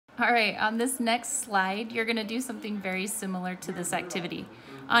All right, on this next slide, you're gonna do something very similar to this activity.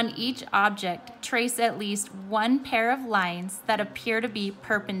 On each object, trace at least one pair of lines that appear to be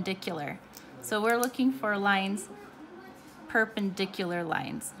perpendicular. So we're looking for lines, perpendicular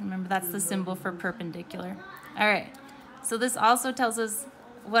lines. Remember, that's the symbol for perpendicular. All right, so this also tells us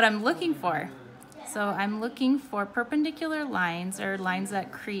what I'm looking for. So I'm looking for perpendicular lines, or lines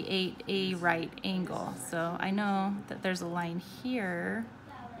that create a right angle. So I know that there's a line here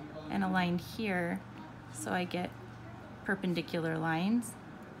and a line here, so I get perpendicular lines.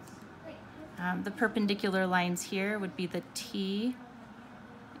 The perpendicular lines here would be the T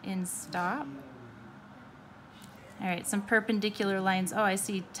in stop. All right, some perpendicular lines. Oh, I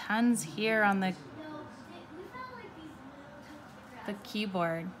see tons here on the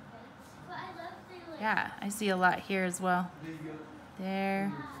keyboard. Yeah, I see a lot here as well.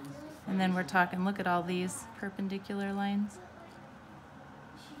 There. And then we're talking, look at all these perpendicular lines.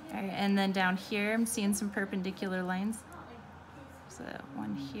 All right, and then down here, I'm seeing some perpendicular lines. So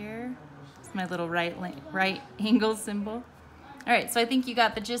one here. It's my little right angle symbol. All right, so I think you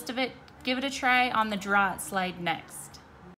got the gist of it. Give it a try on the draw it slide next.